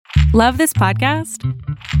Love this podcast?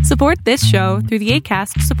 Support this show through the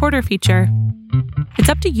Acast supporter feature. It's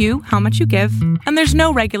up to you how much you give, and there's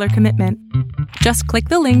no regular commitment. Just click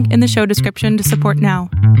the link in the show description to support now.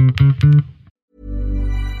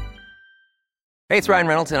 Hey, it's Ryan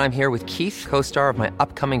Reynolds, and I'm here with Keith, co-star of my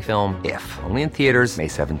upcoming film, If, only in theaters May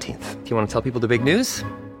 17th. Do you want to tell people the big news?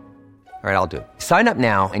 All right, I'll do it. Sign up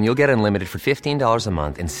now and you'll get unlimited for $15 a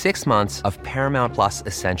month and 6 months of Paramount Plus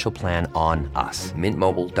Essential Plan on us.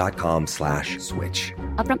 MintMobile.com/switch.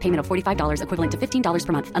 Upfront payment of $45 equivalent to $15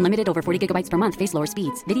 per month. Unlimited over 40 gigabytes per month. Face lower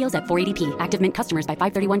speeds. Videos at 480p. Active Mint customers by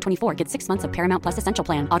 531.24 get 6 months of Paramount Plus Essential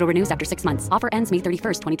Plan. Auto renews after 6 months. Offer ends May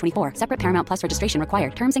 31st, 2024. Separate Paramount Plus registration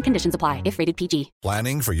required. Terms and conditions apply if rated PG.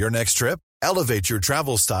 Planning for your next trip? Elevate your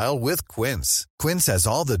travel style with Quince. Quince has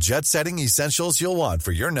all the jet-setting essentials you'll want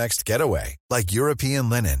for your next getaway, like European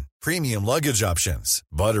linen, premium luggage options,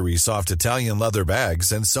 buttery soft Italian leather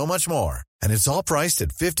bags, and so much more. And it's all priced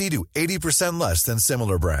at 50 to 80% less than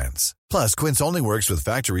similar brands. Plus, Quince only works with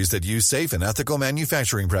factories that use safe and ethical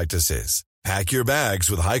manufacturing practices. Pack your bags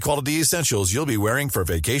with high-quality essentials you'll be wearing for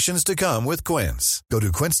vacations to come with Quince. Go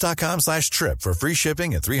to quince.com/trip for free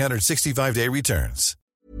shipping and 365-day returns.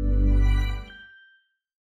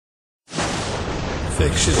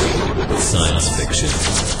 Fiction, science fiction,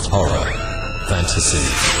 horror, fantasy,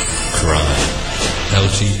 crime,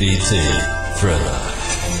 LGBT, thriller.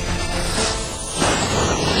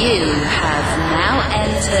 You have now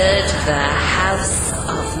entered the House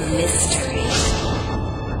of Mystery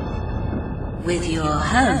with your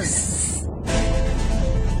hosts,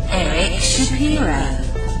 Eric Shapiro,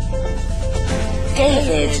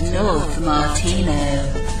 David North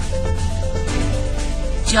Martino,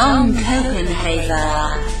 John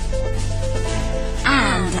Copenhaver,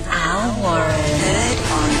 and Al Warren. Heard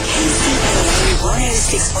on KCAA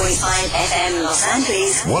 106.5 FM Los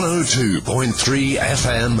Angeles, 102.3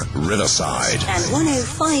 FM Riverside, and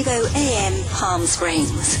 105.0 AM Palm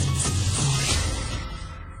Springs.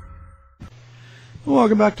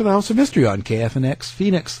 Welcome back to the House of Mystery on KFNX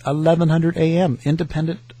Phoenix, 1100 AM,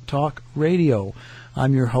 Independent Talk Radio.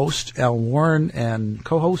 I'm your host, Al Warren, and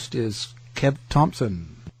co-host is Kev Thompson.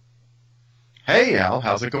 Hey, Al,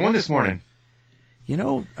 how's it going this morning? You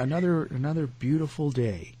know, another beautiful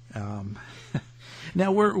day.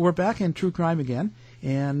 Now we're back in true crime again,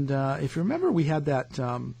 and if you remember, we had that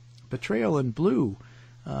Betrayal in Blue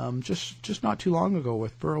just not too long ago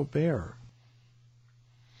with Burl Barer.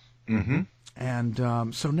 Mm-hmm.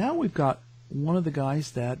 And so now we've got one of the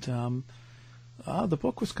guys that the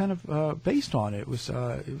book was kind of based on. It was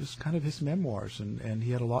kind of his memoirs, and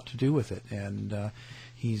he had a lot to do with it. And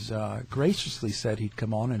he's graciously said he'd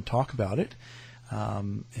come on and talk about it.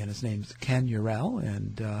 And his name's Ken Urell.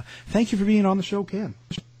 And thank you for being on the show, Ken.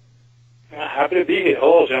 Happy to be here.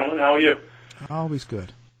 Hello, gentlemen. How are you? Always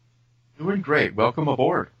good. Doing great. Welcome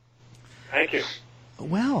aboard. Thank you.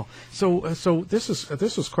 Well, so this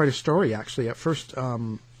was quite a story, actually. At first,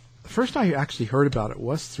 the first I actually heard about it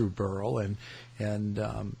was through Burl and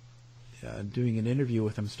doing an interview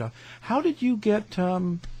with him and stuff. How did you get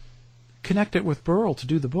connected with Burl to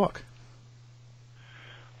do the book?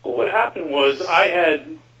 Well, what happened was I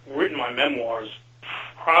had written my memoirs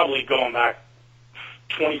probably going back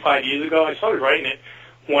 25 years ago. I started writing it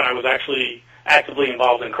when I was actually actively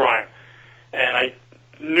involved in crime, and I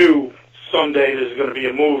knew someday there's going to be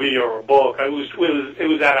a movie or a book. It was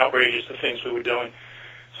that outrageous, the things we were doing.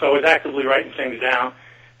 So I was actively writing things down,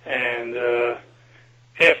 and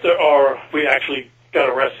we actually got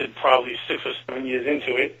arrested probably 6 or 7 years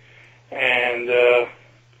into it, and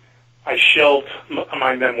I shelved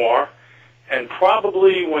my memoir, and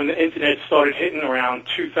probably when the internet started hitting around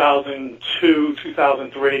 2002,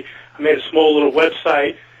 2003, I made a small little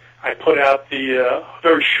website. I put out the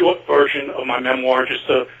very short version of my memoir just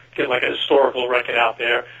to get like a historical record out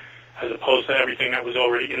there, as opposed to everything that was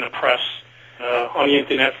already in the press. On the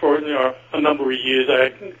internet for a number of years,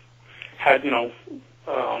 I had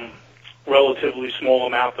relatively small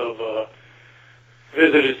amount of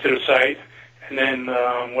visitors to the site, and then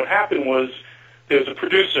what happened was there was a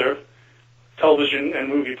producer, television and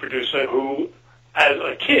movie producer, who, as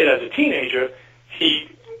a kid, as a teenager, he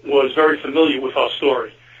was very familiar with our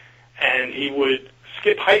story, and he would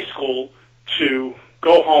skip high school to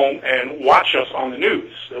go home and watch us on the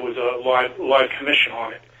news. There was a live commission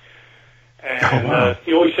on it. And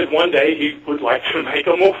he always said one day he would like to make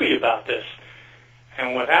a movie about this.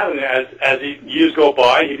 And what happened, as years go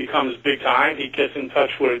by, he becomes big time. He gets in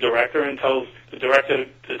touch with a director and tells the director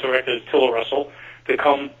is Tiller Russell, to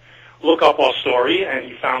come look up our story. And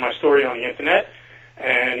he found my story on the internet,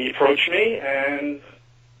 and he approached me, and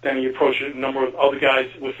then he approached a number of other guys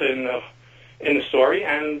within the in the story,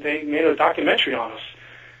 and they made a documentary on us.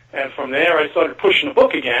 And from there, I started pushing the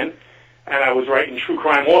book again, and I was writing true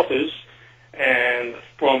crime authors, and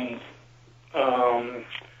from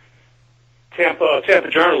Tampa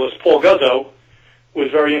journalist Paul Guzzo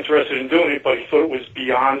was very interested in doing it, but he thought it was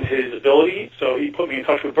beyond his ability, so he put me in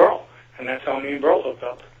touch with Burl, and that's how me and Burl hooked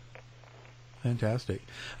up. Fantastic.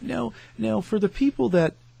 Now, for the people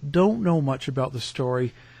that don't know much about the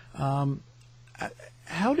story,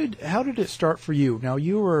 how did it start for you? Now,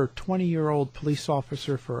 you were a 20-year-old police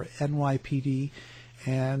officer for NYPD,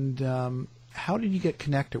 and how did you get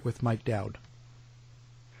connected with Mike Dowd?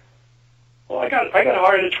 Well, I got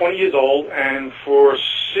hired at 20 years old, and for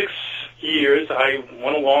 6 years I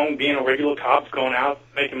went along being a regular cop, going out,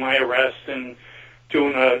 making my arrests, and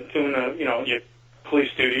doing your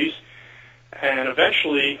police duties. And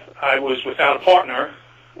eventually, I was without a partner,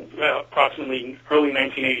 approximately early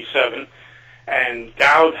 1987, and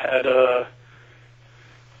Dowd had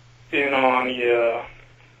been on the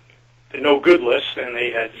no-good list, and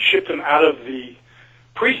they had shipped him out of the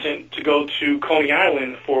precinct to go to Coney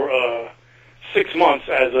Island for 6 months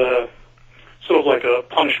as a sort of like a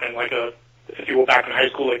punishment, if you were back in high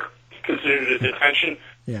school, they considered it a detention.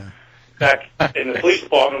 Yeah. Back in the police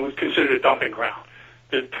department, it was considered a dumping ground.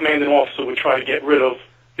 The commanding officer would try to get rid of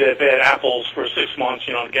their bad apples for 6 months,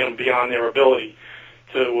 to get them beyond their ability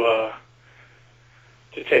to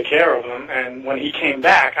take care of them. And when he came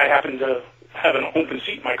back, I happened to have an open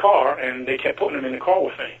seat in my car, and they kept putting him in the car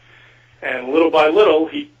with me. And little by little,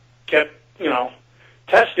 he kept,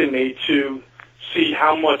 testing me to see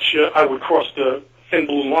how much I would cross the thin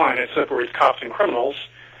blue line that separates cops and criminals.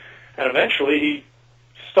 And eventually, he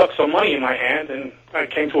stuck some money in my hand, and I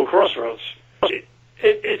came to a crossroads.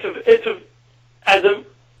 As an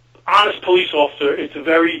honest police officer, it's a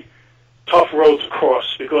very tough road to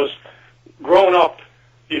cross, because growing up,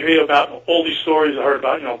 you hear about all these stories I heard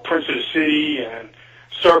about, Prince of the City and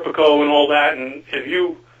Serpico and all that, and if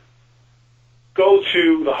you go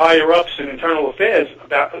to the higher-ups in internal affairs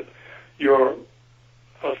about your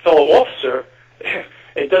fellow officer,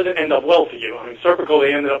 it doesn't end up well for you. I mean, Serpico,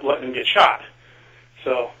 they ended up letting him get shot.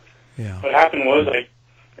 So what happened was I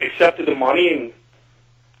accepted the money, and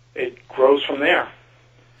it grows from there.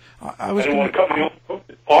 I didn't want to cut my own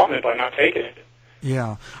department by not taking it.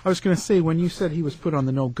 Yeah. I was going to say, when you said he was put on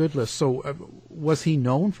the no-good list, so was he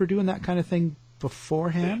known for doing that kind of thing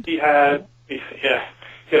beforehand? He had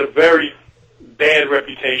a very bad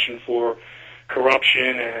reputation for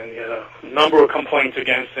corruption, and he had a number of complaints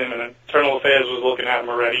against him, and Internal Affairs was looking at him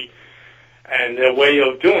already. And their way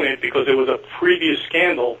of doing it, because there was a previous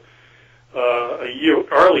scandal a year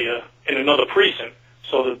earlier in another precinct,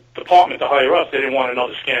 so the department, the higher-ups, they didn't want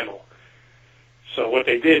another scandal. So what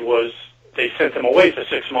they did was they sent him away for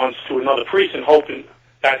 6 months to another precinct, hoping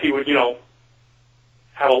that he would,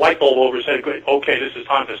 have a light bulb over his head, okay, this is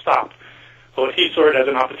time to stop. So he saw it as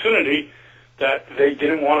an opportunity that they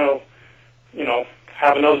didn't want to,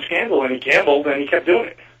 have another scandal, and he gambled, and he kept doing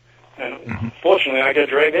it. And unfortunately, I got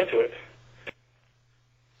dragged into it.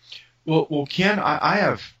 Well, Ken, I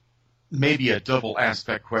have maybe a double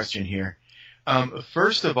aspect question here.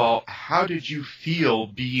 First of all, how did you feel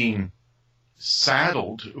being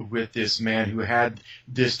saddled with this man who had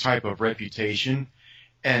this type of reputation?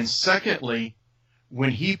 And secondly, when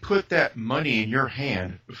he put that money in your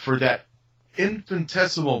hand for that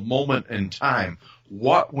infinitesimal moment in time,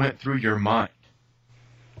 what went through your mind?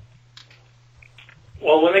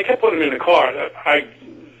 Well, when they kept putting him in the car, I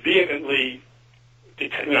vehemently,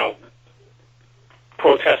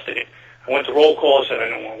 protested it. I went to roll call, said I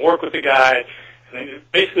don't want to work with the guy, and they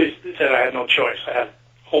basically said I had no choice. I had a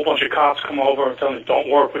whole bunch of cops come over and tell me, don't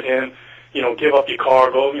work with him, give up your car,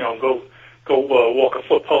 go walk a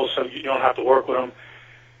foot post so you don't have to work with him.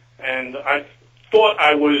 And I thought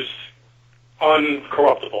I was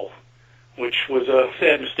uncorruptible, which was a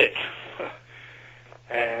sad mistake.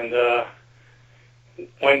 And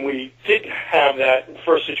when we did have that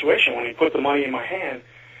first situation, when he put the money in my hand,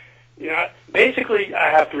 basically I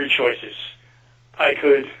have three choices. I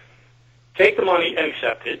could take the money and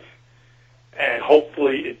accept it, and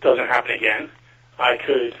hopefully it doesn't happen again. I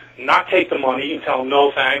could not take the money and tell him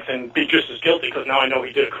no thanks and be just as guilty because now I know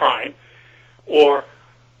he did a crime. Or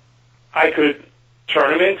I could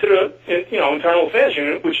turn him into the internal affairs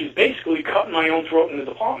unit, which is basically cutting my own throat in the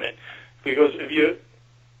department. Because if you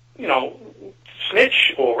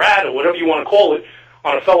snitch or rat or whatever you want to call it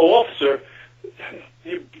on a fellow officer,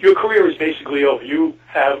 your career is basically over. You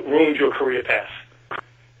have ruined your career path.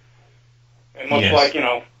 And much like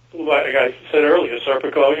I said earlier,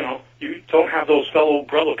 Serpico, you don't have those fellow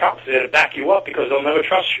brother cops there to back you up because they'll never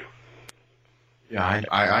trust you. Yeah,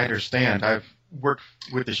 I understand. I've worked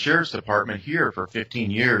with the Sheriff's Department here for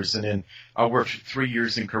 15 years, and then I worked 3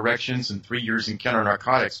 years in corrections and 3 years in counter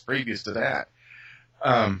narcotics previous to that.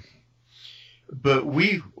 But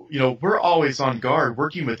we're always on guard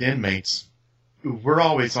working with inmates. We're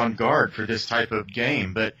always on guard for this type of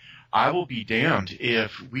game, but I will be damned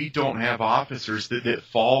if we don't have officers that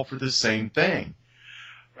fall for the same thing.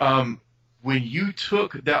 When you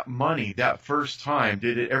took that money that first time,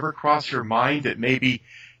 did it ever cross your mind that maybe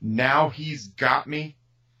now he's got me?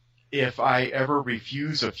 If I ever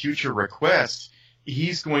refuse a future request,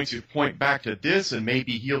 he's going to point back to this and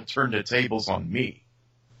maybe he'll turn the tables on me.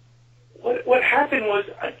 What happened was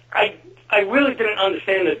I really didn't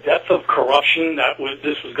understand the depth of corruption that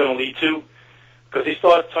this was going to lead to, because he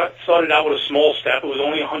started out with a small step. It was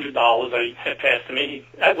only $100 that he had passed to me.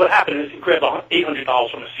 What happened is he grabbed $800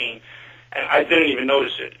 from the scene, and I didn't even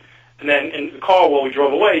notice it. And then in the car while we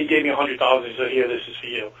drove away, he gave me $100 and he said, "Here, this is for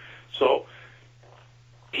you." So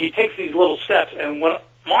he takes these little steps, and what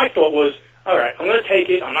my thought was, all right, I'm going to take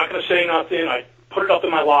it. I'm not going to say nothing. I put it up in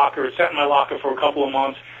my locker. It sat in my locker for a couple of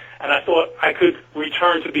months. And I thought I could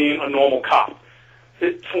return to being a normal cop.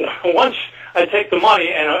 Once I take the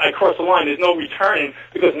money and I cross the line, there's no returning,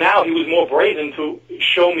 because now he was more brazen to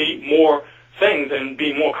show me more things and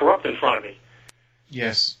be more corrupt in front of me.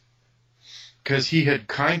 Yes, because he had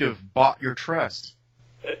kind of bought your trust.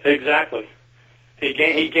 Exactly. He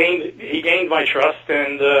gained my trust,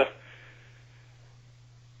 and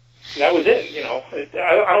that was it.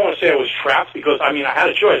 I don't want to say I was trapped, because I had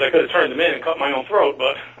a choice. I could have turned him in and cut my own throat,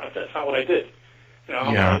 but that's not what I did.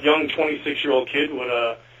 I'm a young 26-year-old kid with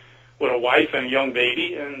a wife and a young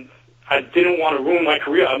baby, and I didn't want to ruin my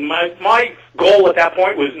career. My goal at that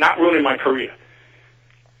point was not ruining my career,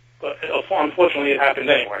 but unfortunately, it happened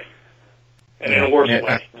anyway, and in a worse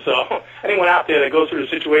way. So anyone out there that goes through the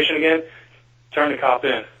situation again, turn the cop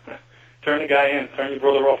in, turn the guy in, turn your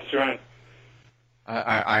brother officer in.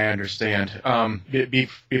 I understand.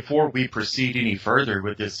 Before we proceed any further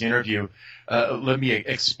with this interview, let me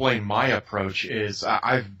explain my approach.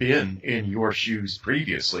 I've been in your shoes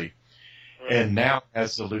previously, and now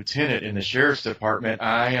as the lieutenant in the Sheriff's Department,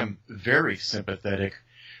 I am very sympathetic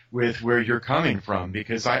with where you're coming from,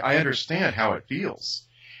 because I understand how it feels.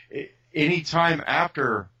 Anytime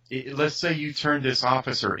after, let's say you turn this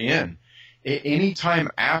officer in,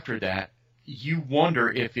 anytime after that, you wonder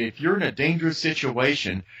if you're in a dangerous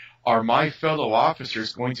situation, are my fellow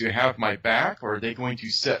officers going to have my back, or are they going to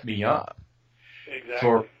set me up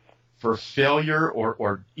for failure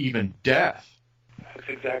or even death? That's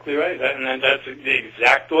exactly right. And that's the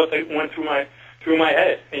exact thought that went through my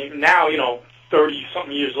head. And now,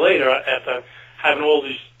 30-something years later, after having all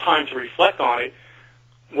this time to reflect on it,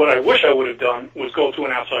 what I wish I would have done was go to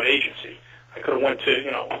an outside agency. I could have went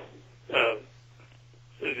to,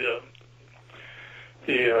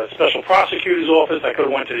 the special prosecutor's office. I could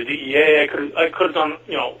have went to the DEA. I could have done,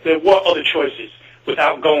 there were other choices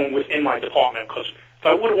without going within my department, because if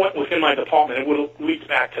I would have went within my department, it would have leaked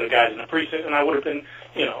back to the guys in the precinct, and I would have been,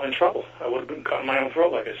 in trouble. I would have been cutting my own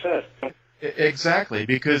throat, like I said. Exactly,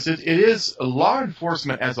 because it is law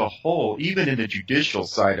enforcement as a whole, even in the judicial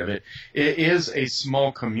side of it, it is a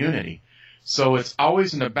small community. So it's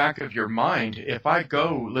always in the back of your mind, if I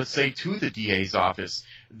go, let's say, to the DA's office,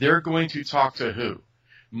 they're going to talk to who?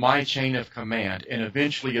 My chain of command, and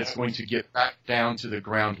eventually it's going to get back down to the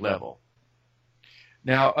ground level.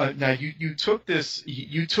 Now you took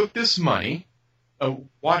this money.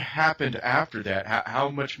 What happened after that? How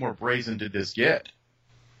much more brazen did this get?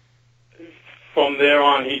 From there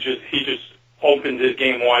on, he just opened his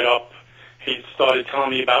game wide up. He started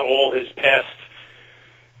telling me about all his past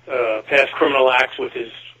criminal acts with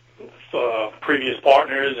his previous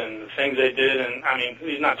partners and the things they did. And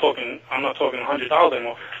I'm not talking $100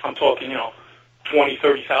 anymore. I'm talking, $20,000,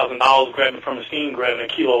 $30,000 grabbing from the scene, grabbing a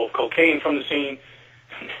kilo of cocaine from the scene.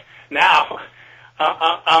 Now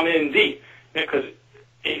I'm in deep, because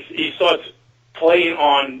he starts playing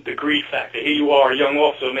on the greed factor. Here you are, a young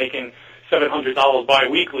officer making $700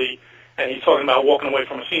 biweekly, and he's talking about walking away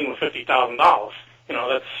from a scene with $50,000.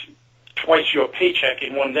 That's twice your paycheck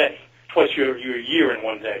in one day, twice your year in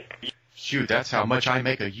one day. Shoot, that's how much I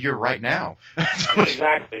make a year right now.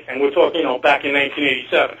 Exactly, and we're talking, back in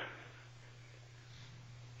 1987.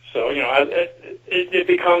 So, it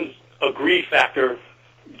becomes a greed factor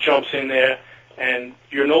jumps in there, and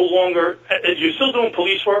you're no longer, you're still doing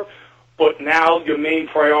police work, but now your main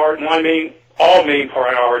priority, our main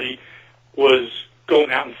priority was going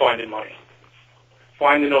out and finding money.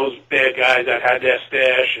 Finding those bad guys that had their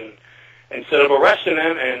stash, and instead of arresting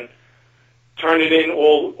them and turning in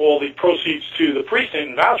all the proceeds to the precinct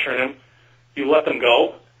and vouchering them, you let them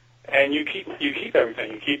go, and you keep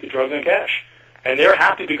everything. You keep the drugs and cash. And they're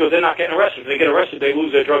happy because they're not getting arrested. If they get arrested, they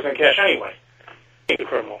lose their drugs and cash anyway. The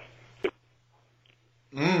criminal.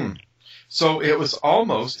 So it was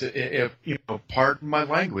almost, if pardon my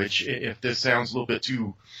language, if this sounds a little bit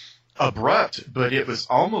too abrupt, but it was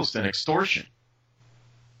almost an extortion.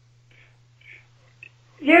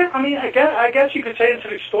 Yeah, I mean, I guess you could say it's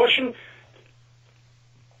an extortion.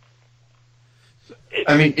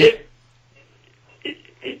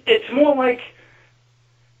 It's more like,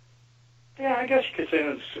 yeah, I guess you could say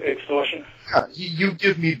it's extortion. You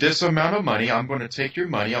give me this amount of money, I'm going to take your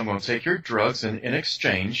money, I'm going to take your drugs, and in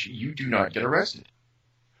exchange, you do not get arrested.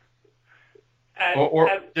 Or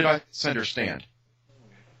did I misunderstand?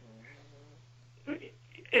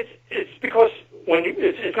 It's because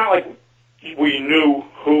it's not like we knew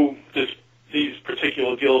who these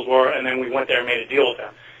particular deals were, and then we went there and made a deal with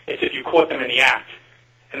them. It's if you caught them in the act,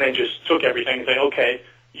 and then just took everything and say, okay,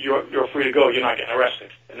 you're free to go, you're not getting arrested,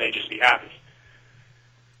 and they'd just be happy.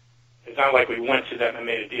 It's not like we went to them and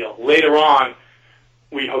made a deal. Later on,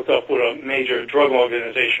 we hooked up with a major drug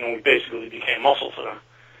organization, and we basically became muscle to them,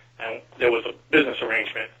 and there was a business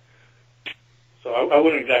arrangement. So I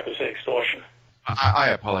wouldn't exactly say extortion. I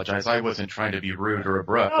apologize. I wasn't trying to be rude or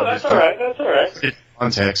abrupt. No, that's all right. That's all right.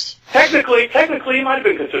 Context. Technically, it might have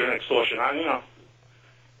been considered an extortion.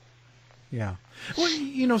 Yeah.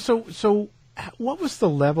 Well, so what was the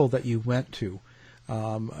level that you went to?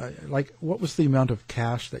 What was the amount of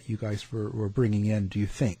cash that you guys were bringing in, do you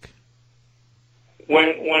think?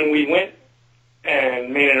 When we went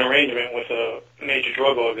and made an arrangement with a major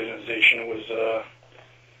drug organization, it was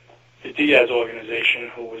the Diaz organization,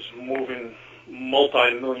 who was moving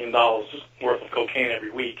multi-million dollars worth of cocaine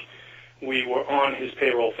every week. We were on his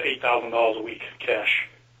payroll for $8,000 a week, cash.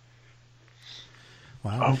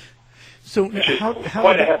 Wow. So how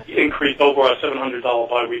quite a hefty increase over our $700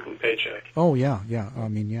 biweekly paycheck. Oh, yeah. I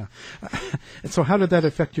mean, yeah. And so how did that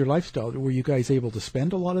affect your lifestyle? Were you guys able to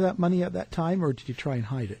spend a lot of that money at that time, or did you try and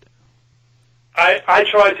hide it? I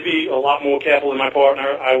tried to be a lot more careful than my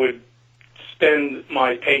partner. I would spend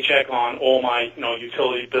my paycheck on all my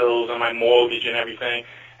utility bills and my mortgage and everything,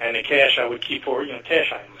 and the cash I would keep for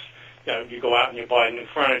cash items. You go out and you buy new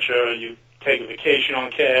furniture, you take a vacation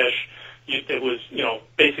on cash. It was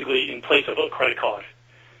basically in place of a credit card,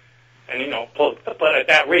 and but at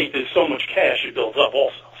that rate, there's so much cash it builds up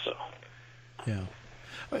also. So yeah.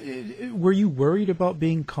 Were you worried about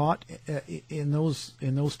being caught in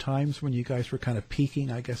those times when you guys were kind of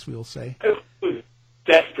peaking, I guess we'll say? I was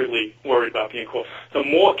desperately worried about being caught. The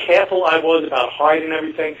more careful I was about hiding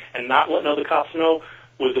everything and not letting other cops know,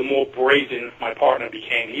 was the more brazen my partner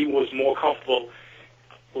became. He was more comfortable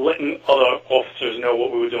letting other officers know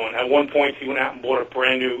what we were doing. At one point, he went out and bought a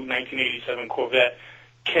brand new 1987 Corvette,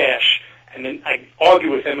 cash, and then I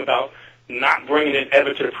argued with him about not bringing it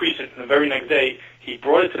ever to the precinct. And the very next day, he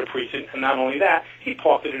brought it to the precinct, and not only that, he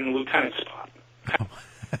parked it in a lieutenant's spot.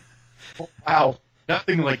 Wow.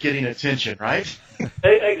 Nothing like getting attention, right?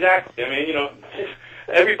 Exactly. I mean,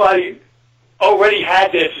 everybody already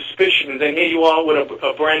had their suspicions, and here you are with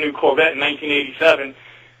a brand new Corvette in 1987,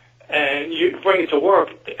 and you bring it to work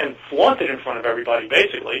and flaunt it in front of everybody,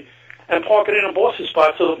 basically, and park it in a boss's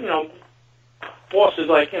spot. So, boss is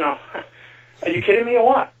like, are you kidding me or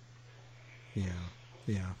what?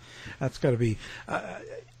 Yeah. That's got to be.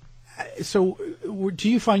 So, do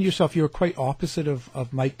you find yourself, you're quite opposite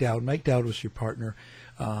of Mike Dowd? Mike Dowd was your partner.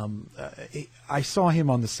 I saw him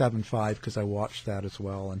on the 7-5 because I watched that as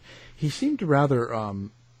well, and he seemed rather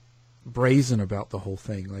brazen about the whole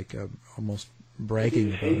thing, like almost bragging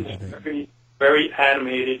about everything. Very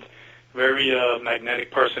animated, very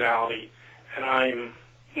magnetic personality, and I'm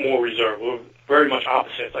more reserved. We're very much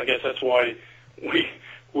opposites. I guess that's why we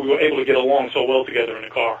were able to get along so well together in the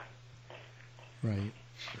car. Right.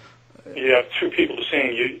 You have two people the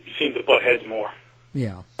same, you seem to butt heads more.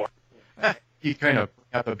 Yeah. You kind of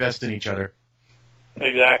have the best in each other.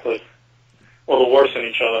 Exactly. Or the worst in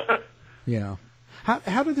each other. Yeah.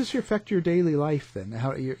 How did this affect your daily life then?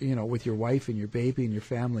 How with your wife and your baby and your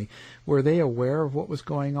family, were they aware of what was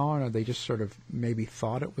going on, or they just sort of maybe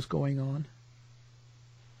thought it was going on?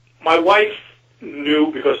 My wife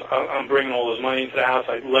knew because I'm bringing all this money into the house.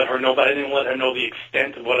 I let her know, but I didn't let her know the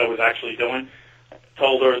extent of what I was actually doing. I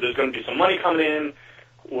told her there's going to be some money coming in.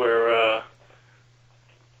 We're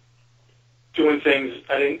doing things.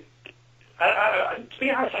 To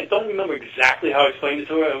be honest, I don't remember exactly how I explained it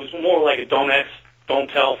to her. It was more like a don't ask, don't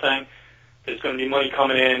tell thing. There's going to be money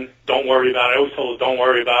coming in. Don't worry about it. I always told her, don't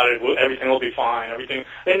worry about it. Everything will be fine. Everything.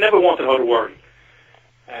 I never wanted her to worry.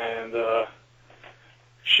 And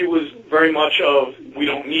she was very much of, we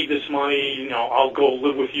don't need this money. You know, I'll go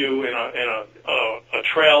live with you in a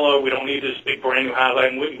trailer. We don't need this big brand new house.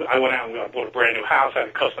 I went out and I bought a brand new house. I had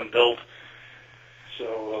it custom built.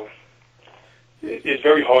 So it's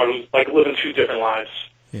very hard. It was like living two different lives.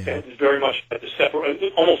 Yeah. It's very much had to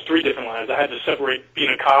separate, almost three different lives. I had to separate being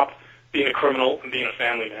a cop, being a criminal, and being a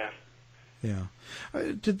family man. Yeah.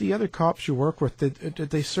 Did the other cops you work with, did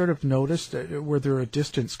they sort of notice, were there a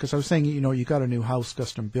distance? Because I was saying, you know, you got a new house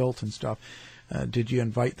custom built and stuff. Did you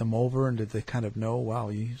invite them over, and did they kind of know, wow,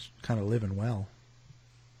 you're kind of living well?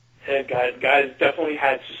 Yeah, guys definitely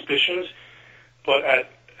had suspicions, but at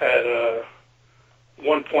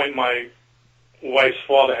one point my wife's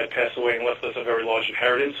father had passed away and left us a very large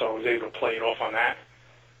inheritance, so I was able to play it off on that.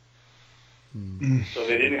 Mm. So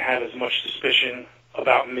they didn't have as much suspicion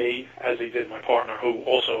about me as they did my partner, who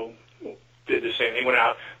also did the same. He went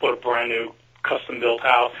out, bought a brand new custom-built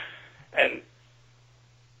house, and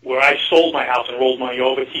where I sold my house and rolled money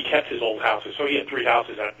over, he kept his old houses. So he had 3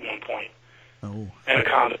 houses at one point, and a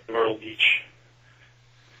condo in Myrtle Beach.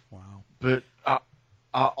 Wow. But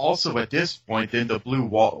also at this point, then the blue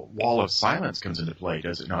wall of silence comes into play,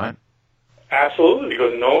 does it not? Absolutely,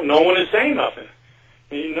 because no one is saying nothing.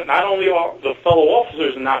 Not only are the fellow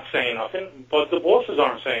officers not saying nothing, but the bosses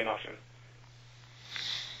aren't saying nothing.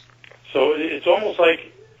 So it's almost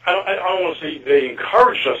like, I don't want to say they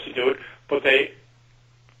encouraged us to do it, but they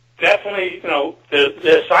definitely, you know,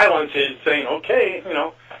 their silence is saying, okay, you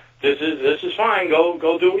know, this is fine, go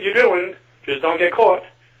do what you're doing, just don't get caught.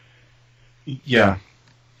 Yeah.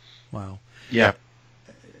 Wow. Yeah.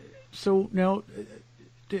 So now,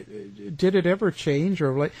 did it ever change,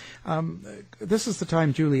 or like, this is the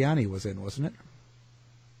time Giuliani was in, wasn't it?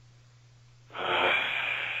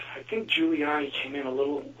 I think Giuliani came in a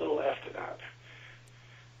little after that.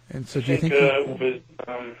 And so, do you think?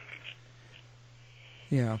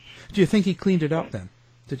 Yeah. Do you think he cleaned it up then?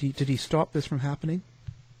 Did he stop this from happening?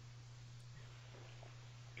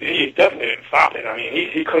 He definitely didn't stop it. I mean,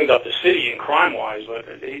 he cleaned up the city in crime-wise, but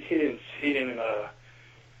he didn't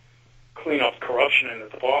clean up corruption in the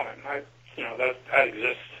department. That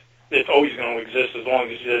exists. It's always going to exist as long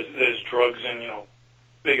as there's drugs and, you know,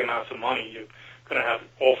 big amounts of money. You're going to have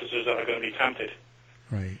officers that are going to be tempted.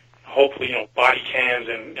 Right. Hopefully, you know, body cams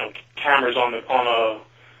and, you know, cameras on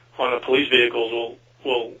the police vehicles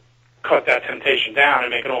will cut that temptation down and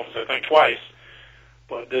make an officer think twice.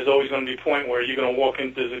 But there's always going to be a point where you're going to walk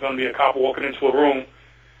in. There's going to be a cop walking into a room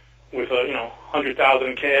with $100,000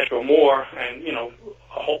 in cash or more, and, you know,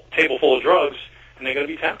 a whole table full of drugs, and they're going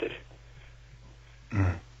to be tempted.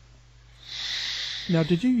 Mm. Now,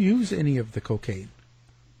 did you use any of the cocaine?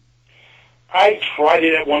 I tried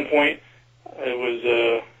it at one point. It was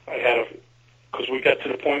because we got to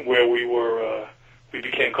the point where we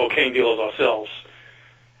became cocaine dealers ourselves,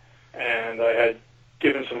 and I had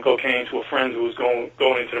given some cocaine to a friend who was going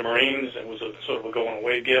into the Marines. It was a sort of a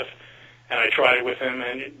going-away gift, and I tried it with him,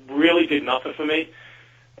 and it really did nothing for me,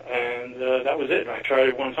 and that was it. I tried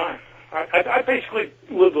it one time. I basically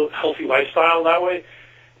lived a healthy lifestyle that way,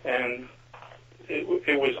 and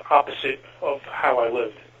it was opposite of how I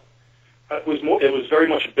lived. It was very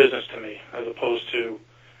much a business to me as opposed to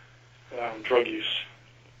drug use.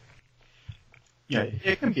 Yeah,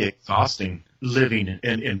 it can be exhausting living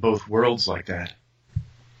in both worlds like that.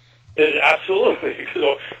 Absolutely,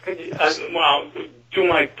 because I do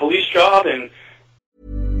my police job and.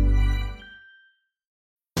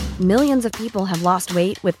 Millions of people have lost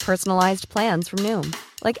weight with personalized plans from Noom,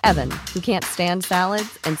 like Evan, who can't stand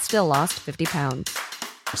salads and still lost 50 pounds.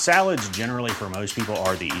 Salads generally for most people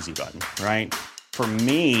are the easy button, right? For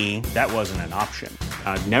me, that wasn't an option.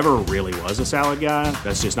 I never really was a salad guy.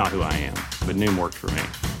 That's just not who I am. But Noom worked for me.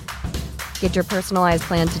 Get your personalized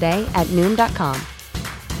plan today at Noom.com.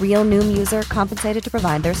 Real Noom user compensated to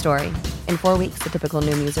provide their story. In 4 weeks, the typical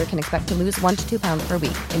Noom user can expect to lose 1 to 2 pounds per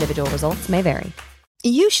week. Individual results may vary.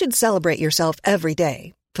 You should celebrate yourself every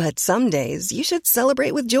day. But some days, you should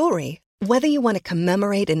celebrate with jewelry. Whether you want to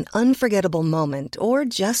commemorate an unforgettable moment or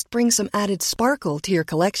just bring some added sparkle to your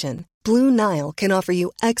collection, Blue Nile can offer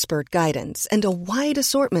you expert guidance and a wide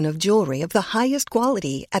assortment of jewelry of the highest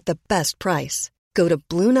quality at the best price. Go to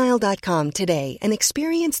BlueNile.com today and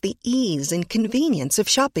experience the ease and convenience of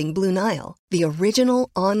shopping Blue Nile, the original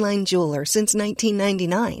online jeweler since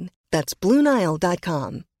 1999. That's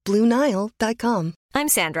BlueNile.com. BlueNile.com. I'm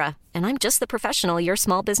Sandra, and I'm just the professional your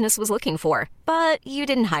small business was looking for. But you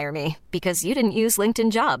didn't hire me because you didn't use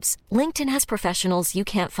LinkedIn Jobs. LinkedIn has professionals you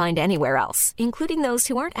can't find anywhere else, including those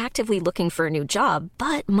who aren't actively looking for a new job,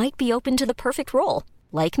 but might be open to the perfect role,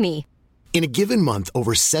 like me. In a given month,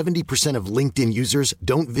 over 70% of LinkedIn users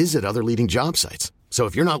don't visit other leading job sites. So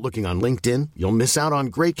if you're not looking on LinkedIn, you'll miss out on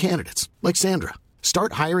great candidates like Sandra.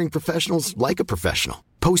 Start hiring professionals like a professional.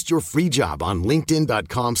 Post your free job on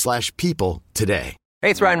linkedin.com/people today. Hey,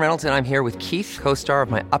 it's Ryan Reynolds, and I'm here with Keith, co-star of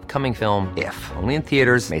my upcoming film, If, only in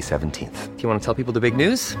theaters May 17th. Do you want to tell people the big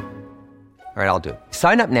news? All right, I'll do it.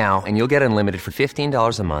 Sign up now and you'll get unlimited for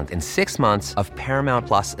 $15 a month and 6 months of Paramount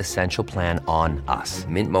Plus Essential Plan on us.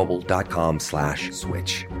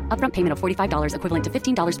 MintMobile.com/switch. Upfront payment of $45 equivalent to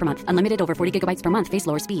 $15 per month. Unlimited over 40 gigabytes per month. Face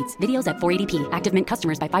lower speeds. Videos at 480p. Active Mint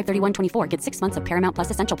customers by 531.24 get 6 months of Paramount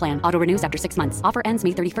Plus Essential Plan. Auto renews after 6 months. Offer ends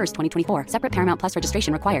May 31st, 2024. Separate Paramount Plus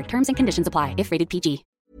registration required. Terms and conditions apply if rated PG.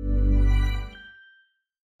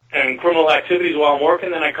 And criminal activities while I'm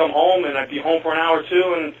working, then I come home and I'd be home for an hour or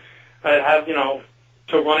two and I'd have, to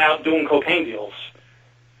run out doing cocaine deals.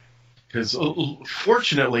 Because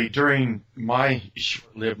fortunately, during my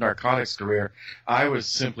short-lived narcotics career, I was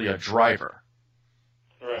simply a driver.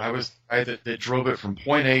 Right. I was the guy that drove it from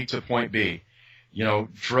point A to point B.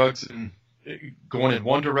 Drugs going in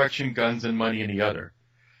one direction, guns and money in the other.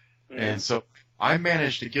 Mm-hmm. And so I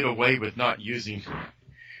managed to get away with not using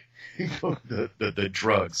the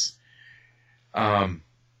drugs.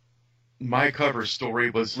 My cover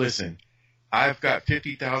story was, listen, I've got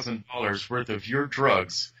 $50,000 worth of your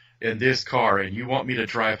drugs in this car, and you want me to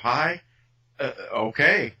drive high?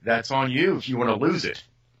 Okay, that's on you if you want to lose it.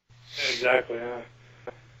 Exactly, yeah.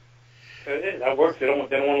 That works. They don't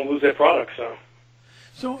want to lose their product, so.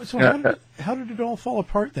 So how did it all fall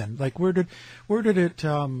apart then? Like where did it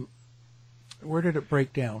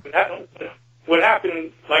break down? What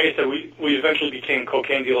happened? Like I said, we eventually became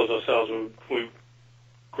cocaine dealers ourselves. We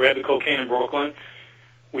grabbed the cocaine in Brooklyn.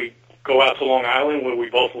 We go out to Long Island where we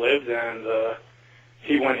both lived, and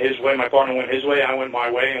he went his way, my partner went his way, I went my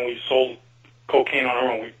way, and we sold cocaine on our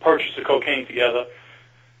own. We purchased the cocaine together,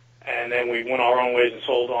 and then we went our own ways and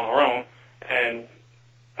sold on our own. And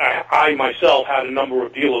I myself had a number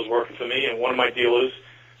of dealers working for me, and one of my dealers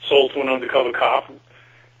sold to an undercover cop,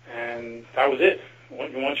 and that was it.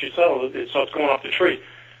 Once you sell it, it starts going off the tree.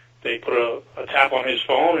 They put a tap on his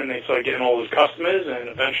phone, and they started getting all his customers, and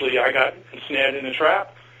eventually I got ensnared in the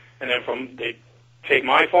trap. And then they take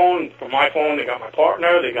my phone. From my phone, they got my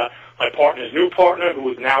partner. They got my partner's new partner, who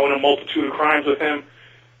is now in a multitude of crimes with him.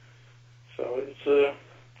 So it's a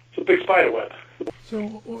big spider web.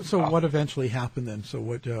 So what eventually happened then? So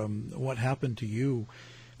what happened to you,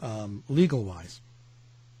 legal wise?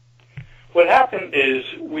 What happened is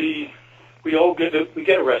we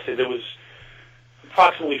get arrested. There was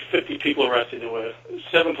approximately 50 people arrested. There were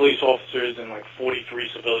 7 police officers and like 43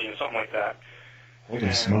 civilians, something like that.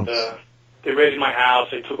 Holy smokes. They raided my house.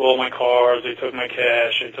 They took all my cars. They took my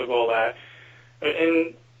cash. They took all that.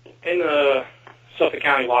 In the Suffolk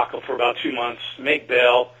County lockup for about 2 months, make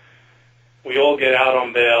bail. We all get out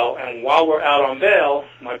on bail. And while we're out on bail,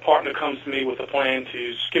 my partner comes to me with a plan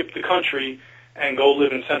to skip the country and go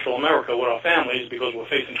live in Central America with our families because we're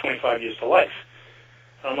facing 25 years to life.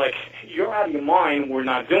 And I'm like, you're out of your mind. We're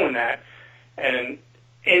not doing that. And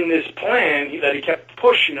in this plan that he kept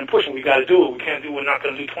pushing and pushing, we got to do it. We can't do it. We're not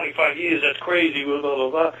going to do 25 years. That's crazy. Blah, blah,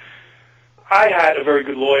 blah, blah. I had a very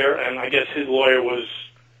good lawyer, and I guess his lawyer was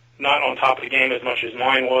not on top of the game as much as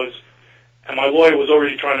mine was. And my lawyer was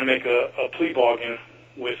already trying to make a plea bargain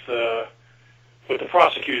with the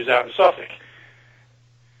prosecutors out in Suffolk.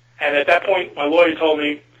 And at that point, my lawyer told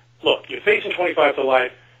me, look, you're facing 25 to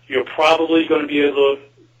life. You're probably going to be able to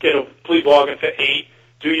get a plea bargain for 8.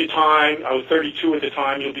 Do your time. I was 32 at the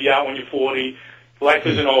time. You'll be out when you're 40. Life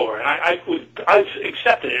isn't over. And I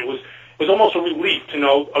accepted it. It was almost a relief to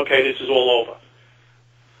know, okay, this is all over.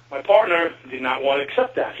 My partner did not want to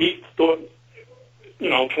accept that. He thought,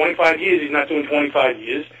 25 years, he's not doing 25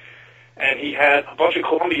 years. And he had a bunch of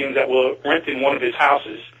Colombians that were renting one of his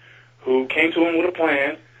houses who came to him with a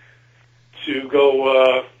plan to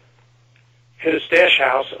go hit a stash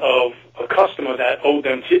house of a customer that owed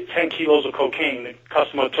them 10 kilos of cocaine. The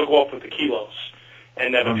customer took off with the kilos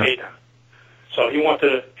and never paid them. So he wanted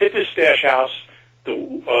to hit this stash house.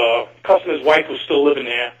 The customer's wife was still living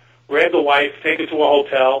there. Grab the wife, take her to a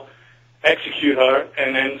hotel, execute her,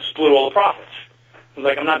 and then split all the profits. I was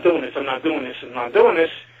like, I'm not doing this, I'm not doing this, I'm not doing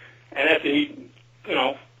this. And after he,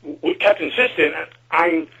 we kept insisting,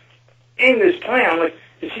 I'm in this plan. I'm like,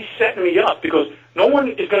 is he setting me up? Because no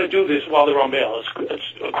one is going to do this while they're on bail.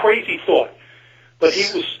 It's a crazy thought. But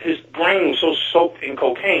his brain was so soaked in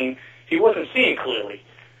cocaine, he wasn't seeing clearly.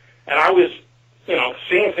 And I was,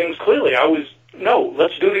 seeing things clearly. No,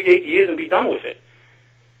 let's do the 8 years and be done with it.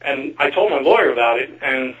 And I told my lawyer about it,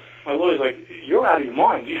 and my lawyer's like, you're out of your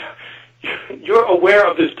mind. You're aware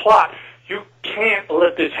of this plot. You can't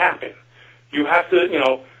let this happen. You have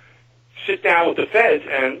to, sit down with the feds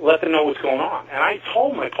and let them know what's going on. And I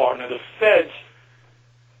told my partner, the feds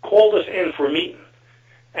called us in for a meeting.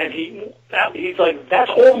 And he's like, that's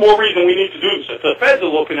all the more reason we need to do this. If the feds are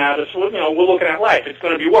looking at us, we're looking at life. It's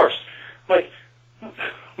going to be worse. I'm like,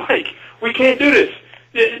 Mike, we can't do this.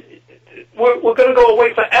 We're going to go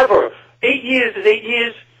away forever. 8 years is 8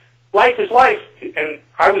 years. Life is life. And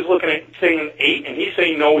I was looking at saying 8, and he's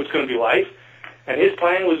saying, no, it's going to be life. And his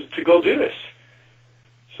plan was to go do this.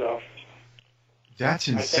 So that's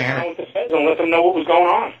insane. I sat down with the feds and let them know what was going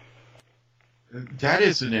on. That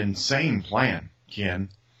is an insane plan, Ken.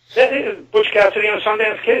 That is Butch Cassidy and the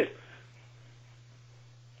Sundance Kid.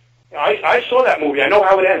 I saw that movie. I know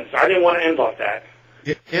how it ends. I didn't want to end like that.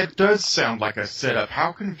 It does sound like a setup.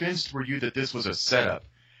 How convinced were you that this was a setup?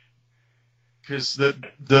 Because it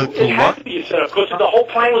had to be a setup because the whole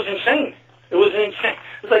plan was insane. It was insane.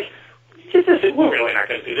 It's like, we're really not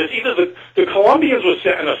going to do this. Either the Colombians were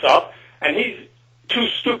setting us up, and he's too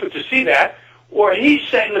stupid to see that, or he's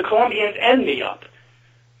setting the Colombians and me up.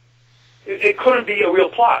 It couldn't be a real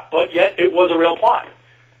plot, but yet it was a real plot.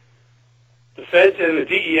 The feds and the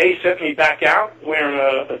DEA sent me back out wearing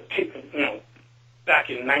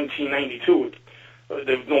back in 1992.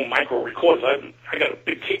 There was no micro recorders. I got a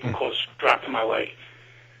big tape recorder strapped to my leg.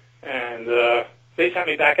 And they sent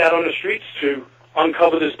me back out on the streets to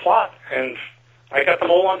uncover this plot, and I got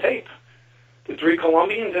them all on tape. The 3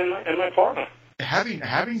 Colombians and my partner.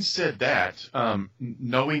 Having said that,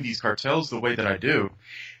 knowing these cartels the way that I do,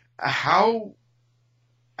 how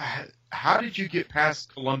did you get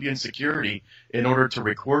past Colombian security in order to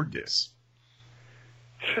record this?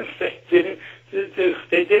 They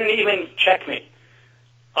didn't even check me.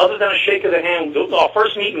 Other than a shake of the hand, our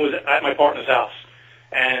first meeting was at my partner's house.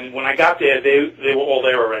 And when I got there, they were all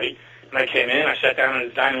there already. And I came in, I sat down at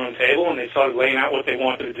his dining room table, and they started laying out what they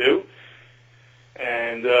wanted to do.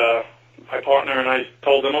 And my partner and I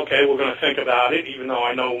told them, okay, we're going to think about it, even though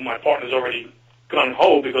I know my partner's already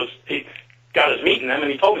gung-ho because he got us meeting them,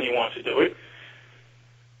 and he told me he wants to do it.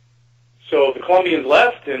 So the Colombians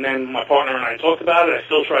left, and then my partner and I talked about it. I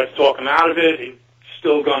still tried to talk him out of it. He's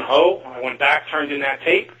still gung-ho. I went back, turned in that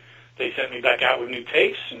tape. They sent me back out with new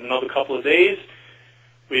tapes. In another couple of days,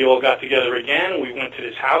 we all got together again. We went to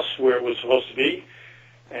this house where it was supposed to be,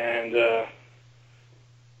 and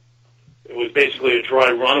it was basically a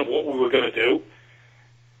dry run of what we were going to do.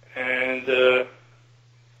 And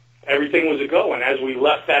everything was a go. And as we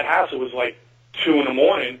left that house, it was like 2 in the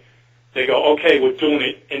morning. They go, okay, we're doing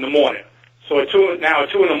it in the morning. So at 2 in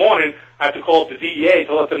the morning, I have to call up the DEA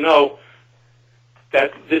to let them know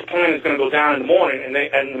that this plan is going to go down in the morning. And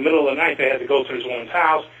in the middle of the night, they had to go to this woman's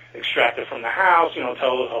house, extract her from the house, tell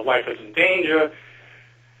her her life is in danger.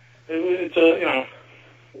 It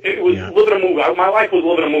was living a movie. My life was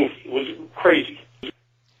living a movie. It was crazy.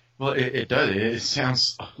 Well, it does. It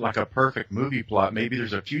sounds like a perfect movie plot. Maybe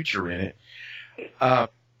there's a future in it.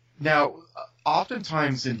 Now,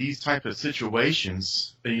 oftentimes in these type of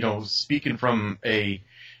situations, speaking from a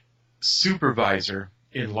supervisor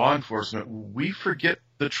in law enforcement, we forget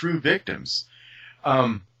the true victims.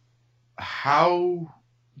 How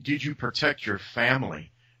did you protect your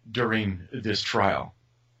family during this trial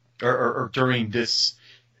or during this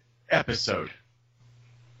episode?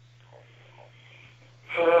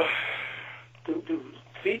 To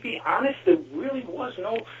be honest, there really was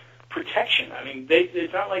no protection. I mean,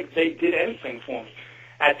 it's not like they did anything for me.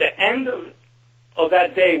 At the end of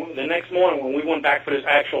that day, the next morning when we went back for this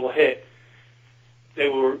actual hit, they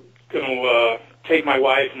were going to take my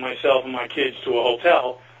wife and myself and my kids to a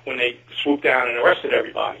hotel when they swooped down and arrested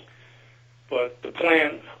everybody. But the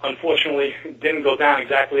plan, unfortunately, didn't go down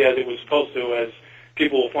exactly as it was supposed to, as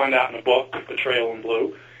people will find out in the book, The Trail in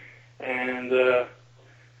Blue. And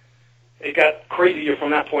it got crazier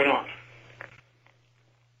from that point on.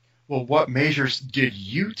 Well, what measures did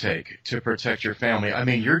you take to protect your family? I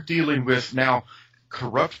mean, you're dealing with now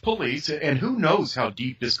corrupt police, and who knows how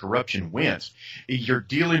deep this corruption went. You're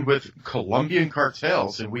dealing with Colombian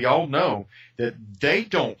cartels, and we all know that they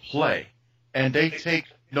don't play, and they take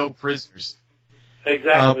no prisoners.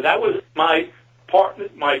 Exactly. That was my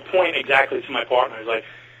point exactly to my partner. Is like,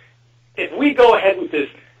 if we go ahead with this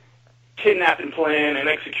kidnapping plan and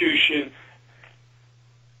execution,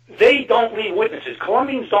 they don't leave witnesses.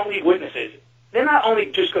 Colombians don't leave witnesses. They're not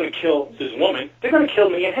only just going to kill this woman, they're going to kill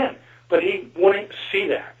me and him. But he wouldn't see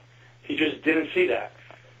that. He just didn't see that.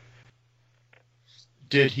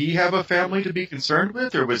 Did he have a family to be concerned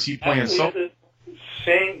with, or was he playing solo?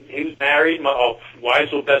 He was married. Our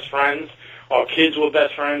wives were best friends. Our kids were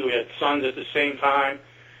best friends. We had sons at the same time.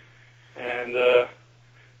 And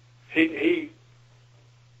he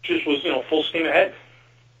just was, full steam ahead.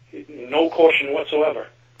 No caution whatsoever.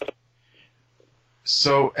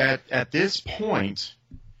 So at this point,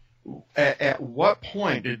 at what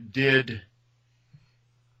point did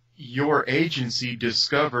your agency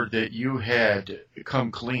discover that you had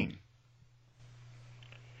come clean?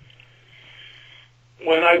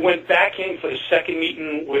 When I went back in for the second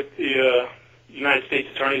meeting with the United States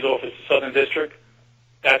Attorney's Office, Southern District,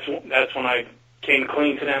 that's when I came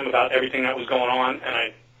clean to them about everything that was going on, and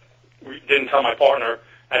I didn't tell my partner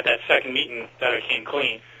at that second meeting that I came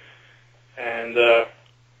clean. And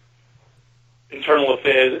Internal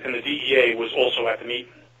Affairs and the DEA was also at the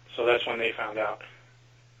meeting, so that's when they found out.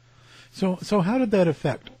 So how did that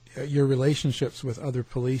affect your relationships with other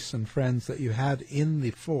police and friends that you had in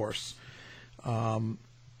the force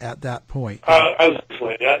at that point? I was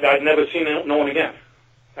isolated. I'd never seen no one again.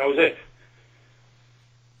 That was it.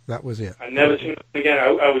 That was it. I'd never seen them again.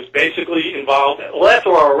 I was basically involved. Well, after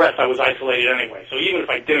our arrest, I was isolated anyway. So even if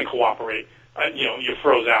I didn't cooperate, you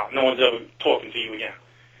froze out. No one's ever talking to you again.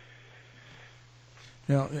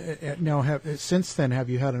 Now, since then, have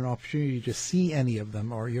you had an opportunity to see any of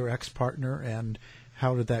them or your ex-partner, and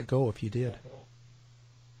how did that go if you did?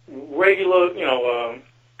 Regular,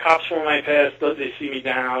 cops from my past, they see me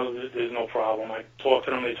now, there's no problem. I talk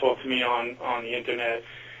to them, they talk to me on the Internet,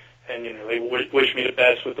 and they wish me the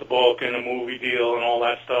best with the book and the movie deal and all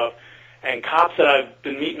that stuff. And cops that I've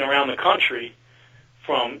been meeting around the country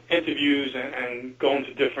from interviews and going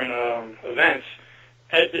to different events,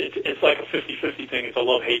 it's like a 50-50 thing. It's a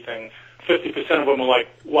love-hate thing. 50% of them are like,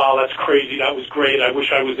 wow, that's crazy, that was great, I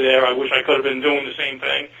wish I was there, I wish I could have been doing the same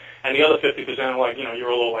thing. And the other 50% are like, you're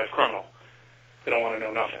a low-life criminal. They don't want to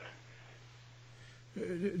know nothing.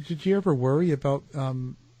 Did you ever worry about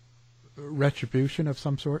retribution of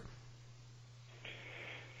some sort?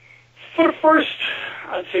 For the first,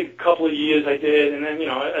 I'd say, couple of years I did, and then,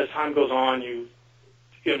 as time goes on, you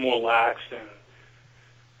get more lax and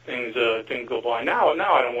things go by. Now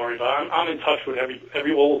I don't worry about it. I'm in touch with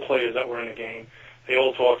all the players that were in the game. They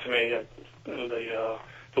all talk to me.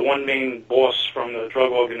 The one main boss from the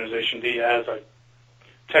drug organization, Diaz, I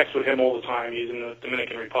text with him all the time. He's in the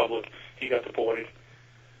Dominican Republic. He got deported.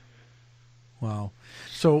 Wow.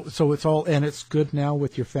 So it's all, and it's good now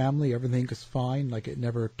with your family? Everything is fine? Like it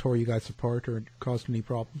never tore you guys apart or caused any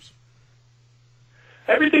problems?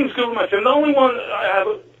 Everything's good with my family. The only one I have,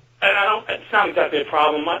 and it's not exactly a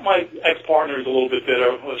problem. My ex-partner is a little bit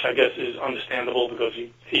bitter, which I guess is understandable because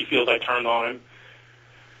he feels I turned on him.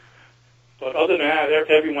 But other than that,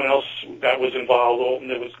 everyone else that was involved,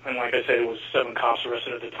 and like I said, it was 7 cops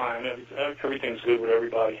arrested at the time. Everything's good with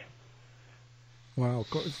everybody. Wow,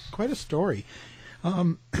 quite a story.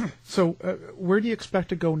 So, where do you expect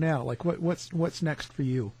to go now? Like, what's next for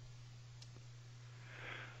you?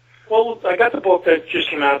 Well, I got the book that just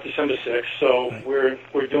came out December 6th, so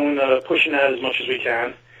we're doing pushing that as much as we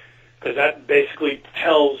can, because that basically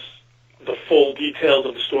tells the full details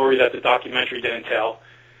of the story that the documentary didn't tell.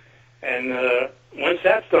 And once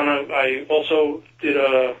that's done, I also did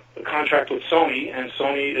a contract with Sony, and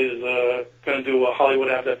Sony is going to do a Hollywood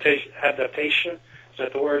adaptation. Is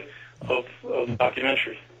that the word? Of the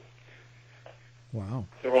documentary. Wow.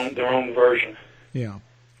 Their own version. Yeah.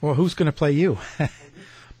 Well, who's going to play you?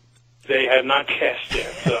 They have not cast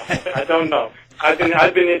yet, so I don't know. I've been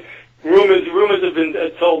in, rumors have been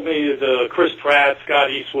told me that Chris Pratt, Scott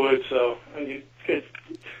Eastwood, so it's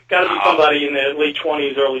got to be somebody in their late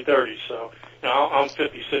 20s, early 30s. So I'm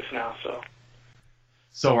 56 now.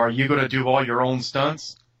 So are you going to do all your own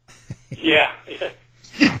stunts? Yeah.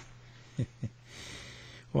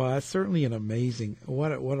 Well, that's certainly an amazing.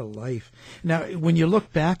 What a life. Now, when you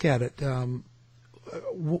look back at it,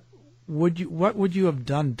 what would you have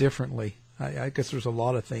done differently? I guess there's a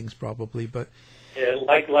lot of things probably, but yeah,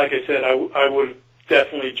 like I said, I would have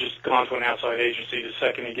definitely just gone to an outside agency the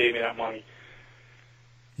second he gave me that money.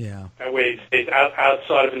 Yeah. That way, it's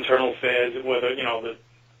outside of internal affairs, whether the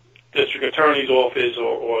district attorney's office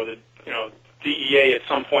or the DEA at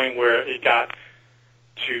some point where it got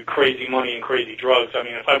to crazy money and crazy drugs. I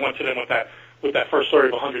mean, if I went to them with that first story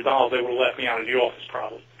of $100, they would have left me out of the office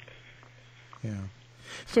probably. Yeah.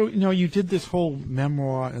 So you did this whole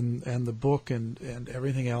memoir and the book and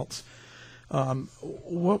everything else.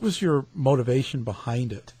 What was your motivation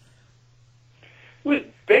behind it? It was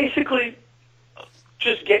basically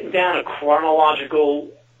just getting down a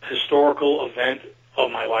chronological, historical event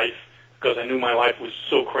of my life, because I knew my life was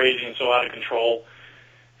so crazy and so out of control.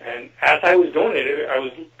 And as I was doing it, I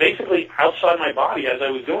was basically outside my body. As I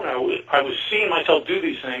was doing it, I was seeing myself do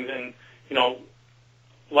these things, and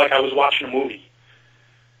like I was watching a movie.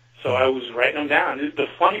 So I was writing them down. The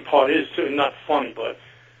funny part is, not funny, but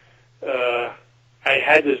I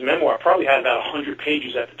had this memoir. I probably had about 100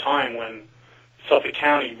 pages at the time when Suffolk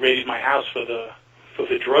County raided my house for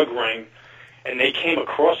the drug ring, and they came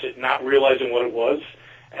across it not realizing what it was,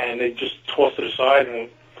 and they just tossed it aside and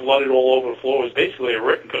flooded all over the floor. It was basically a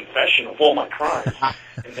written confession of all my crimes,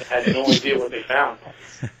 and they had no idea what they found.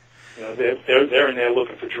 You know, they're in there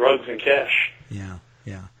looking for drugs and cash. Yeah.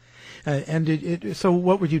 So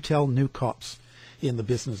what would you tell new cops in the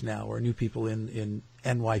business now, or new people in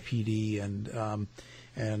NYPD,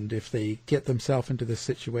 and if they get themselves into this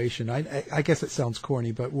situation? I guess it sounds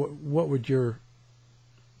corny, but what would your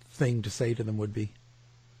thing to say to them would be?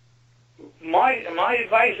 My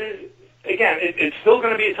advice is, again, it's still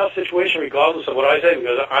going to be a tough situation regardless of what I say,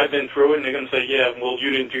 because I've been through it, and they're going to say, yeah, well,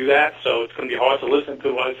 you didn't do that, so it's going to be hard to listen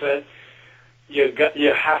to what I said. You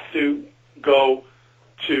have to go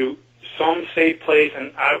to some safe place,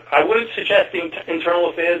 and I wouldn't suggest the internal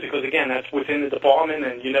affairs, because, again, that's within the department,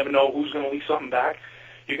 and you never know who's going to leak something back.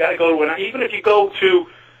 You got to go to even if you go to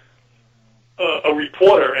a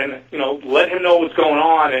reporter and, you know, let him know what's going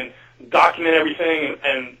on and document everything,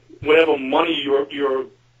 and whatever money you're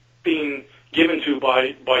being given to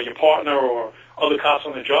by your partner or other cops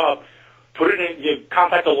on the job, put it in. You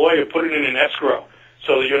contact a lawyer, put it in an escrow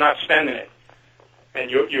so that you're not spending it,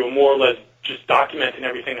 and you're more or less just documenting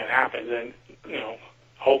everything that happens, and, you know,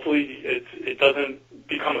 hopefully it doesn't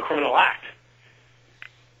become a criminal act.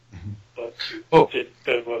 But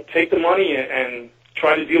to take the money and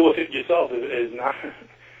try to deal with it yourself is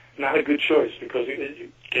not a good choice, because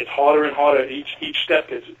it gets harder and harder. Each step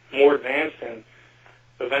gets more advanced, and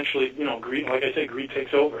eventually, you know, greed, like I said, greed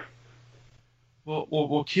takes over.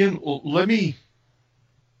 Well, Ken, let me.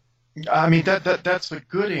 I mean, that's a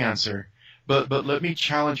good answer, but let me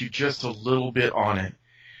challenge you just a little bit on it,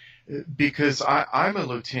 because I'm a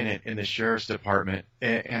lieutenant in the sheriff's department,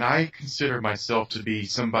 and I consider myself to be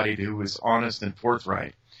somebody who is honest and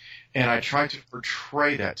forthright, and I try to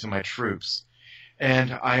portray that to my troops.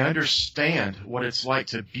 And I understand what it's like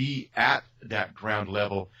to be at that ground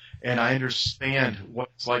level, and I understand what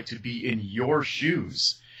it's like to be in your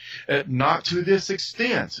shoes. Not to this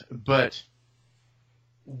extent, but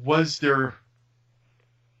was there,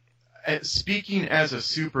 speaking as a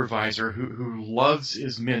supervisor who loves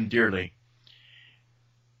his men dearly,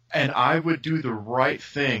 and I would do the right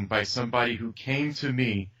thing by somebody who came to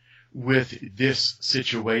me with this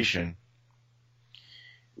situation,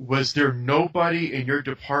 was there nobody in your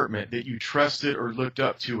department that you trusted or looked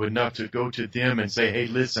up to enough to go to them and say, hey,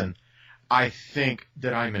 listen, I think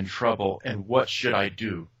that I'm in trouble, and what should I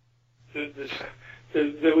do?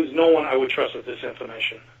 There was no one I would trust with this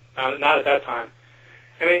information. Not at that time.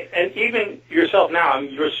 I mean, and even yourself now, I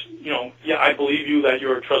mean, I believe you that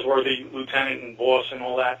you're a trustworthy lieutenant and boss and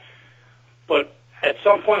all that. But at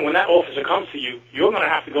some point when that officer comes to you, you're going to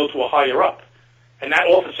have to go to a higher up. And that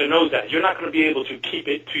officer knows that. You're not going to be able to keep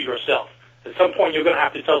it to yourself. At some point, you're going to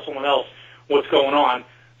have to tell someone else what's going on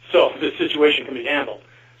so this situation can be handled.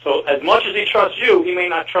 So as much as he trusts you, he may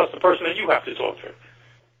not trust the person that you have to talk to.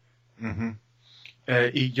 Mm-hmm.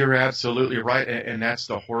 You're absolutely right, and that's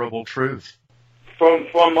the horrible truth.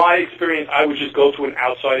 From my experience, I would just go to an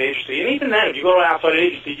outside agency. And even then, if you go to an outside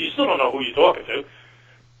agency, you still don't know who you're talking to.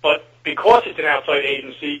 But because it's an outside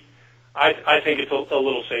agency, I think it's a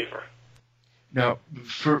little safer. Now,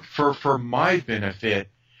 for my benefit,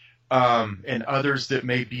 and others that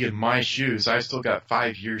may be in my shoes, I still got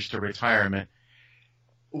 5 years to retirement.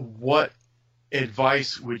 What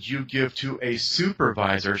advice would you give to a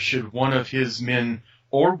supervisor should one of his men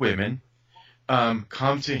or women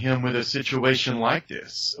come to him with a situation like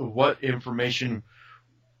this? What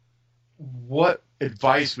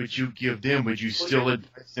advice would you give them? Would you still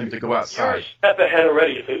advise them to go outside? You're a step ahead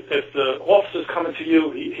already. If the officer's coming to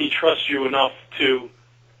you, he trusts you enough to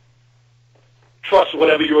trust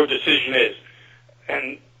whatever your decision is.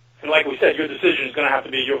 And like we said, your decision is going to have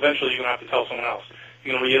to be, eventually you're going to have to tell someone else.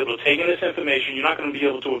 You're going to be able to take in this information. You're not going to be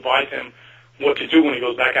able to advise him what to do when he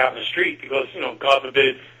goes back out in the street, because, God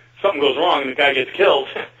forbid, something goes wrong and the guy gets killed.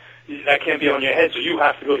 That can't be on your head, so you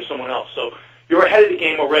have to go to someone else. So you're ahead of the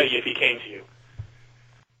game already if he came to you.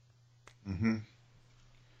 Mm-hmm.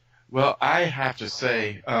 Well, I have to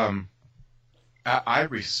say, I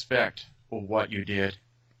respect what you did,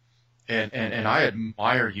 and I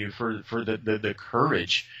admire you for the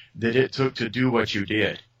courage that it took to do what you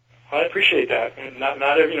did. I appreciate that. Not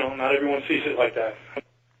everyone sees it like that.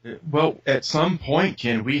 Well, at some point,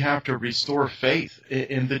 Ken, we have to restore faith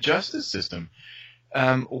in the justice system.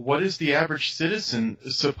 What is the average citizen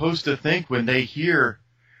supposed to think when they hear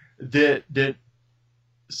that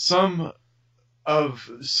some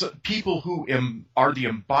people who are the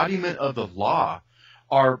embodiment of the law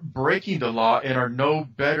are breaking the law and are no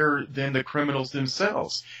better than the criminals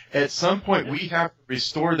themselves. At some point, we have to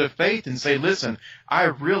restore the faith and say, listen, I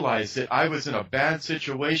realized that I was in a bad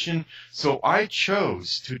situation, so I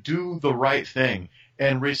chose to do the right thing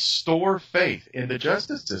and restore faith in the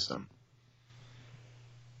justice system.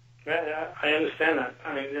 Yeah, I understand that.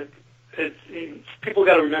 I mean, people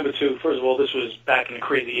got to remember, too, first of all, this was back in the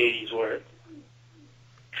crazy 80s where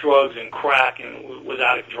drugs and crack and was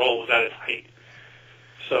out of control, was at its height.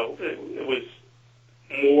 So it was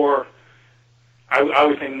more, I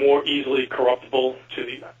would think, more easily corruptible to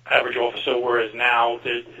the average officer, whereas now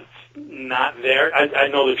it's not there. I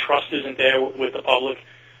know the trust isn't there with the public,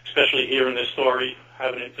 especially hearing this story,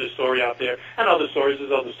 having this story out there, and other stories.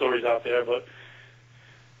 There's other stories out there, but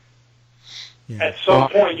at some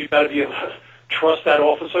point you've got to be able to trust that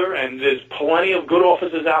officer, and there's plenty of good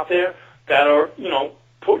officers out there that are,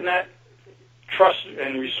 putting that trust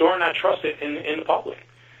and restoring that trust in the public.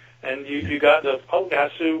 And you got the public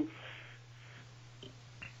has to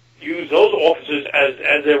use those officers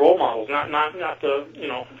as their role models, not the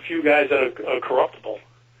few guys that are corruptible.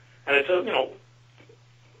 And it's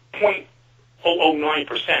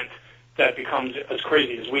 0.009% that becomes as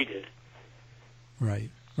crazy as we did.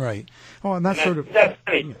 Right. Oh, and that's any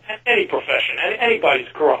profession. Anybody's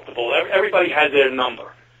corruptible. Everybody has their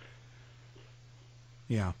number.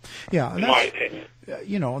 Yeah. In my opinion.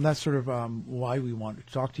 And that's sort of why we want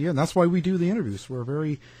to talk to you, and that's why we do the interviews.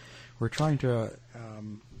 We're trying to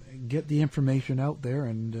get the information out there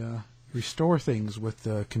and restore things with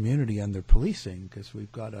the community and their policing, because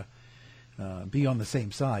we've got to be on the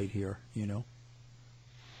same side here,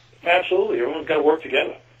 Absolutely. Everyone's got to work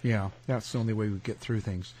together. Yeah, that's the only way we get through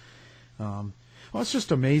things. Well, it's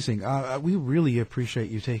just amazing. We really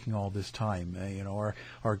appreciate you taking all this time.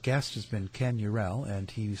 Our guest has been Ken Urell,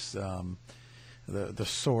 and he's the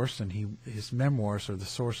source, and his memoirs are the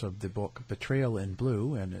source of the book Betrayal in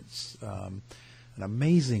Blue, and it's an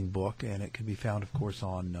amazing book, and it can be found, of course,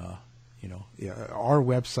 on our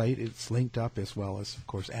website. It's linked up, as well as, of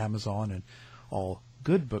course, Amazon and all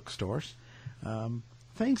good bookstores.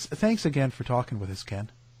 Thanks again for talking with us,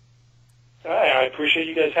 Ken. I appreciate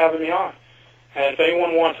you guys having me on. And if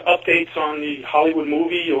anyone wants updates on the Hollywood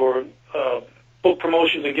movie or book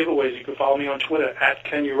promotions and giveaways, you can follow me on Twitter at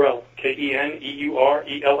Ken Urell,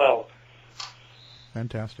 KenEurell.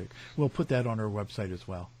 Fantastic. We'll put that on our website as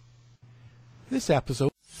well. This episode.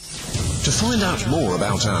 To find out more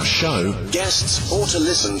about our show, guests, or to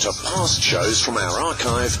listen to past shows from our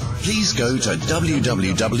archive, please go to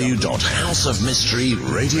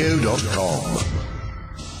www.houseofmysteryradio.com.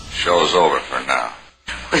 Show's over for now.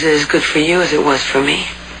 Was it as good for you as it was for me?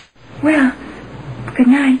 Well, good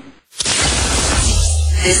night.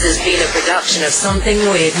 This has been a production of Something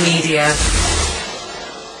Weird Media.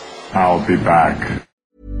 I'll be back.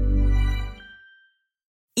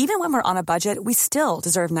 Even when we're on a budget, we still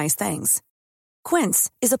deserve nice things. Quince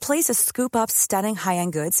is a place to scoop up stunning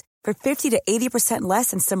high-end goods for 50 to 80%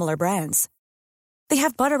 less than similar brands. They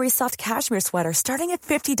have buttery soft cashmere sweaters starting at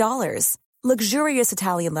 $50, luxurious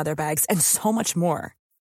Italian leather bags, and so much more.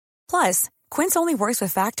 Plus, Quince only works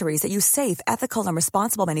with factories that use safe, ethical, and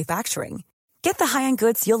responsible manufacturing. Get the high-end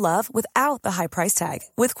goods you'll love without the high price tag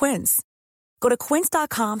with Quince. Go to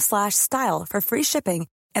quince.com/style for free shipping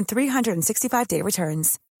and 365-day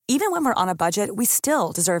returns. Even when we're on a budget, we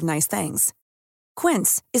still deserve nice things.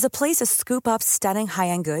 Quince is a place to scoop up stunning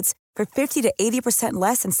high-end goods for 50 to 80%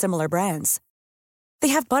 less than similar brands. They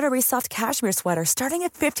have buttery soft cashmere sweaters starting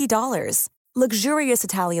at $50, luxurious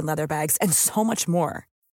Italian leather bags, and so much more.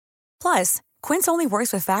 Plus, Quince only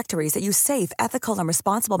works with factories that use safe, ethical, and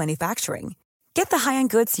responsible manufacturing. Get the high-end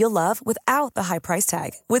goods you'll love without the high price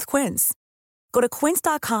tag with Quince. Go to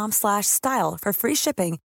quince.com/style for free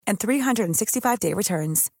shipping and 365-day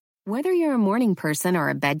returns. Whether you're a morning person or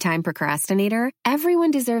a bedtime procrastinator, everyone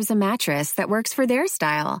deserves a mattress that works for their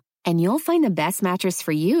style. And you'll find the best mattress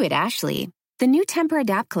for you at Ashley. The new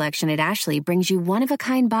Temper-Adapt collection at Ashley brings you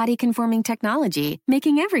one-of-a-kind body-conforming technology,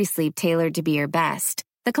 making every sleep tailored to be your best.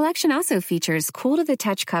 The collection also features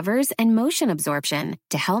cool-to-the-touch covers and motion absorption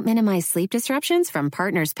to help minimize sleep disruptions from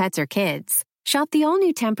partners, pets, or kids. Shop the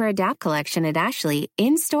all-new Temper-Adapt collection at Ashley,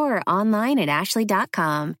 in-store or online at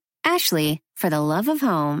ashley.com. Ashley, for the love of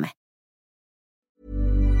home.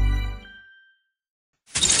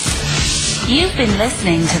 You've been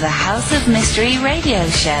listening to the House of Mystery radio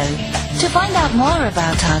show. To find out more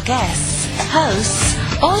about our guests, hosts,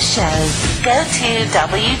 or shows, go to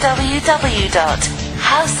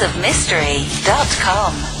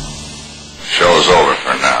www.houseofmystery.com. Show's over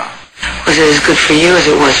for now. Was it as good for you as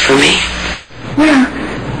it was for me? Well,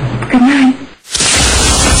 good night.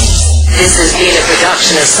 This has been a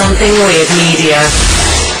production of Something Weird Media.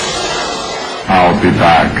 I'll be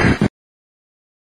back.